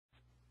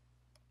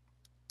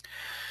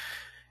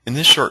In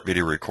this short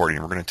video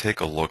recording, we're going to take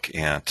a look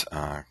at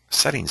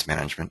settings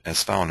management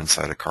as found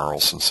inside of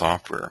Carlson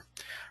software.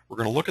 We're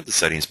going to look at the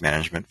settings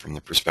management from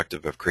the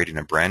perspective of creating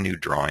a brand new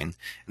drawing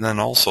and then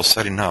also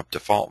setting up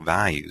default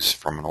values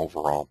from an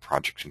overall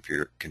project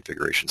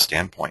configuration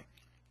standpoint.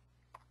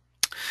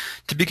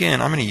 To begin,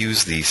 I'm going to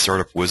use the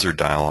Startup Wizard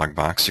dialog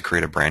box to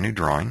create a brand new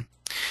drawing.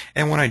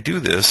 And when I do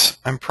this,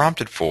 I'm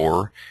prompted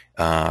for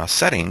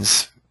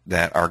settings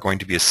that are going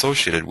to be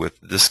associated with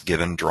this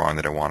given drawing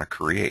that I want to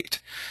create.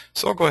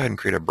 So I'll go ahead and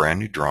create a brand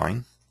new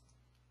drawing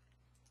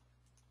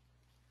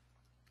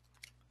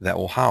that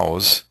will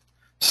house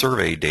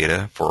survey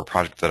data for a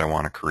project that I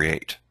want to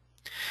create.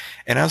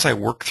 And as I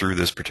work through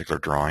this particular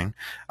drawing,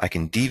 I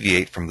can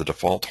deviate from the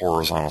default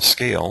horizontal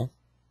scale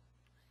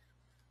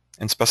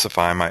and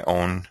specify my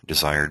own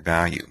desired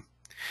value.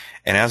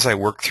 And as I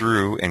work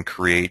through and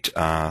create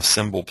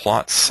symbol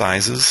plot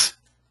sizes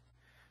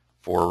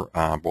for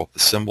both the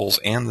symbols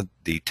and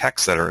the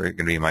text that are going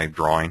to be in my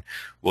drawing,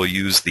 we'll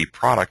use the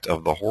product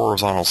of the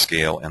horizontal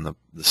scale and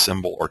the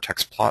symbol or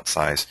text plot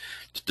size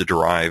to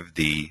derive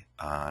the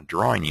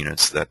drawing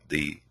units that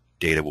the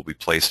data will be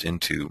placed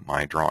into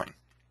my drawing.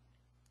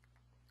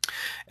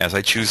 As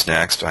I choose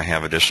next, I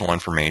have additional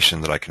information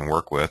that I can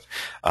work with,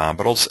 but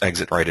I'll just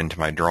exit right into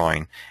my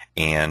drawing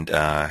and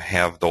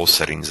have those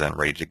settings then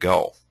ready to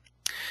go.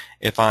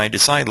 If I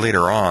decide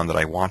later on that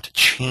I want to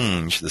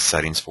change the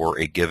settings for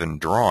a given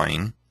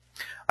drawing,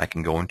 I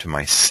can go into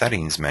my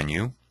Settings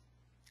menu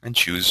and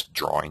choose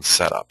Drawing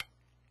Setup.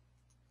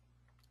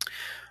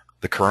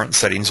 The current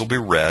settings will be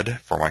red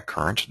for my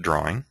current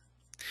drawing,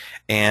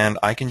 and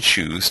I can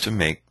choose to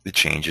make the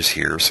changes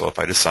here. So if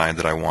I decide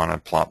that I want to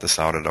plot this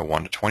out at a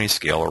 1:20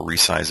 scale or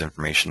resize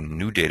information,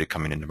 new data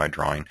coming into my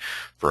drawing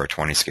for a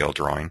 20 scale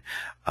drawing,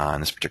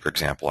 in this particular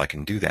example, I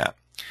can do that.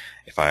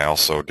 If I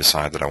also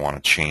decide that I want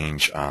to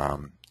change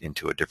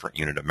into a different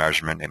unit of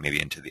measurement and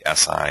maybe into the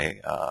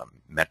SI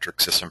metric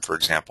system, for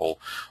example,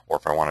 or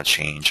if I want to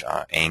change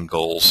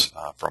angles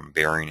from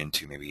bearing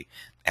into maybe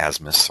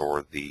azimuths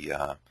or the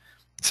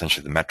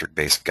essentially the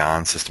metric-based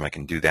GON system, I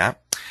can do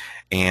that.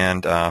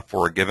 And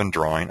for a given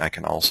drawing, I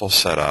can also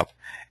set up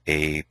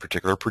a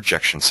particular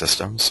projection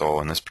system.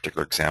 So in this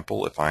particular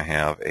example, if I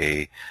have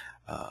a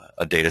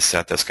data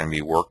set that's going to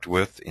be worked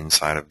with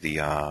inside of the,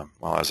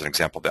 well, as an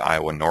example, the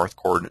Iowa North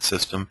coordinate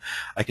system,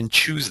 I can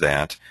choose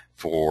that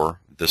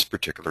for this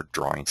particular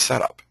drawing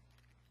setup.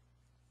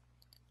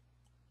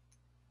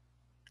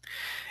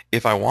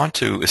 If I want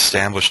to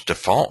establish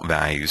default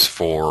values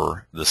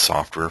for the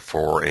software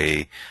for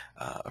a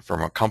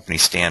from a company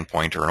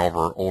standpoint or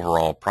an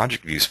overall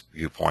project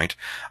viewpoint,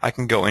 I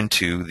can go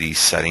into the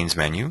Settings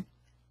menu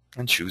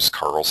and choose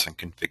Carlson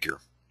Configure.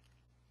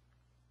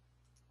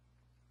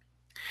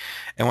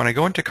 And when I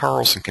go into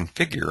Carlson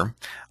Configure,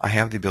 I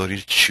have the ability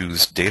to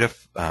choose data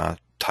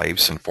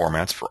types and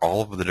formats for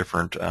all of the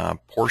different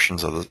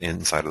portions of the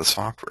inside of the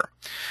software.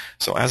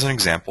 So as an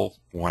example,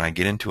 when I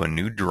get into a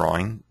new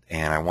drawing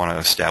and I want to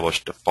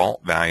establish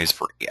default values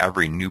for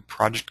every new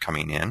project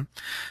coming in,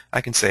 I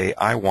can say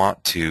I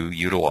want to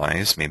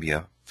utilize maybe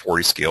a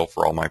 40 scale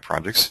for all my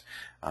projects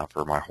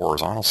for my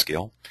horizontal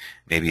scale,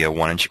 maybe a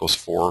 1 inch equals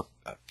 4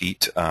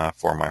 feet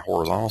for my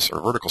horizontal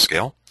or vertical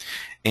scale.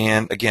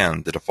 And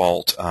again, the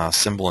default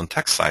symbol and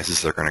text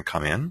sizes that are going to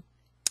come in.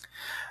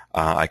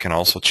 I can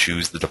also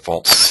choose the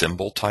default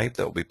symbol type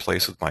that will be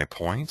placed with my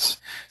points.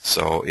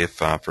 So if,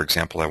 for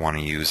example, I want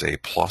to use a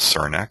plus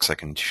or an X, I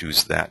can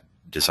choose that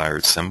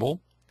desired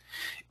symbol.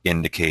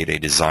 Indicate a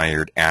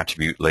desired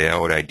attribute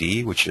layout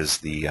ID, which is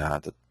the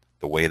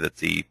way that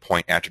the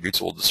point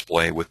attributes will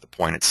display with the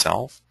point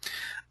itself.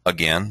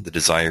 Again, the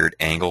desired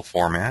angle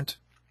format.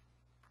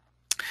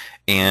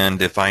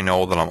 And if I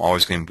know that I'm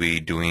always going to be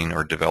doing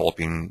or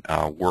developing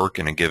work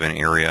in a given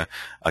area,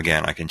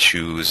 again, I can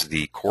choose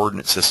the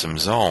coordinate system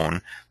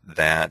zone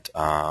that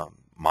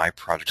my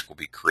projects will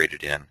be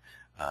created in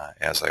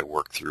as I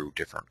work through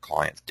different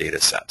client data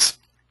sets.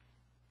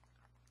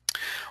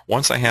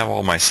 Once I have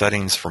all my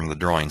settings from the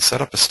drawing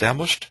setup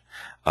established,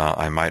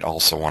 I might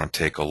also want to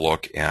take a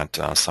look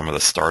at some of the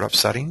startup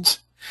settings.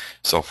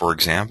 So for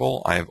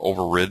example, I have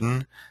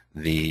overridden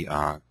the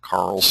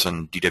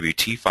Carlson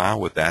DWT file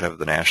with that of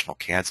the National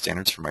CAD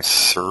standards for my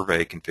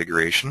survey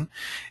configuration,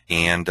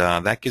 and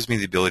that gives me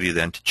the ability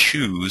then to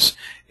choose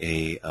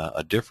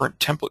a different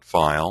template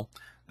file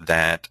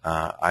that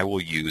I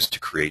will use to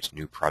create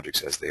new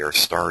projects as they are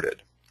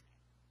started.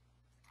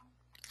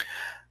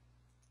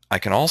 I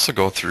can also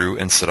go through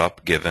and set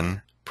up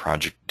given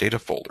project data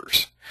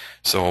folders.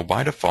 So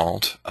by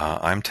default,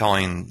 I'm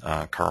telling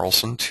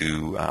Carlson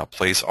to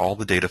place all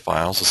the data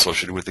files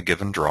associated with a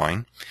given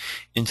drawing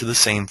into the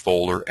same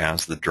folder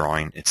as the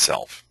drawing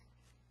itself.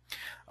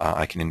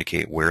 I can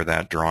indicate where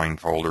that drawing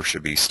folder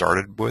should be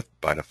started with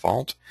by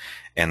default,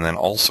 and then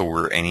also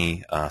where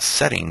any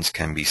settings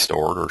can be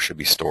stored or should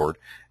be stored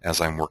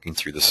as I'm working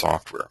through the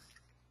software.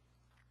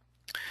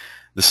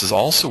 This is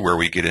also where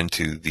we get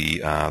into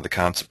the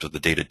concept of the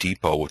data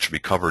depot, which will be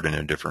covered in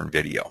a different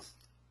video.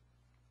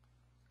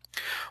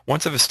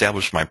 Once I've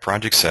established my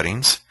project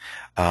settings,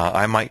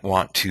 I might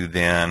want to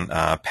then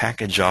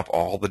package up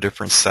all the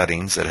different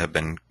settings that have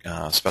been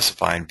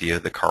specified via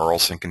the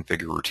Carlson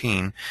Configure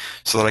routine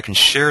so that I can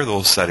share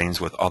those settings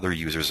with other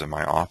users in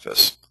my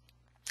office.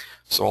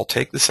 So I'll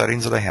take the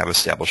settings that I have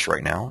established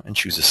right now and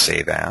choose a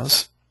Save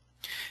As.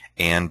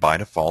 And by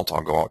default,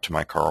 I'll go out to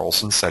my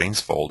Carlson Settings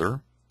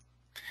folder,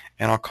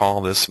 and I'll call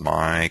this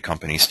my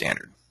company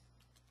standard.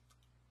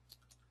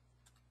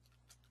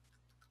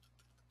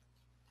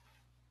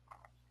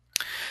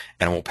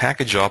 And we'll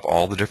package up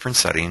all the different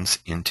settings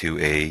into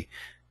a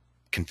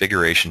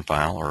configuration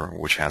file, or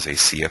which has a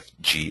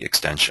CFG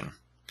extension.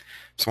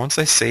 So once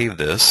I save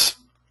this,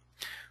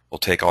 we'll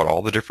take out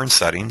all the different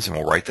settings and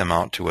we'll write them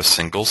out to a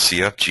single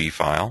CFG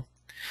file.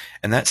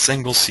 And that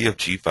single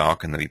CFG file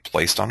can then be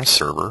placed on a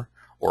server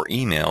or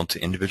emailed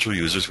to individual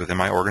users within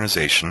my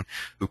organization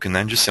who can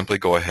then just simply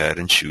go ahead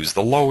and choose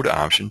the load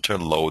option to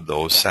load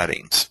those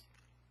settings.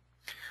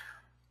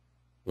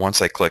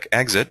 Once I click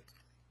Exit,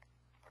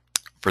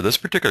 for this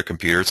particular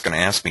computer, it's going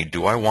to ask me,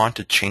 do I want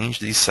to change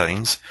these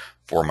settings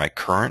for my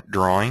current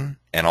drawing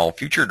and all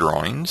future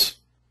drawings,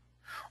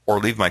 or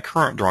leave my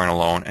current drawing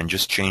alone and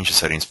just change the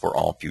settings for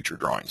all future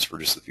drawings, for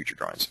just the future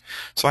drawings.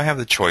 So I have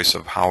the choice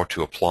of how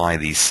to apply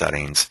these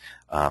settings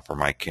for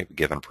my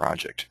given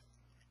project.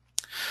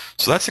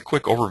 So that's a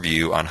quick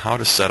overview on how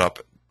to set up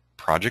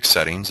project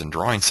settings and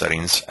drawing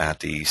settings at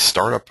the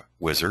Startup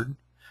Wizard,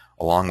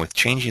 along with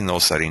changing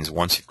those settings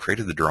once you've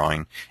created the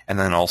drawing, and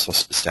then also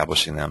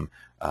establishing them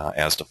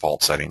as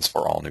default settings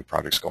for all new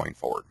projects going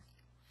forward.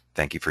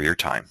 Thank you for your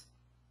time.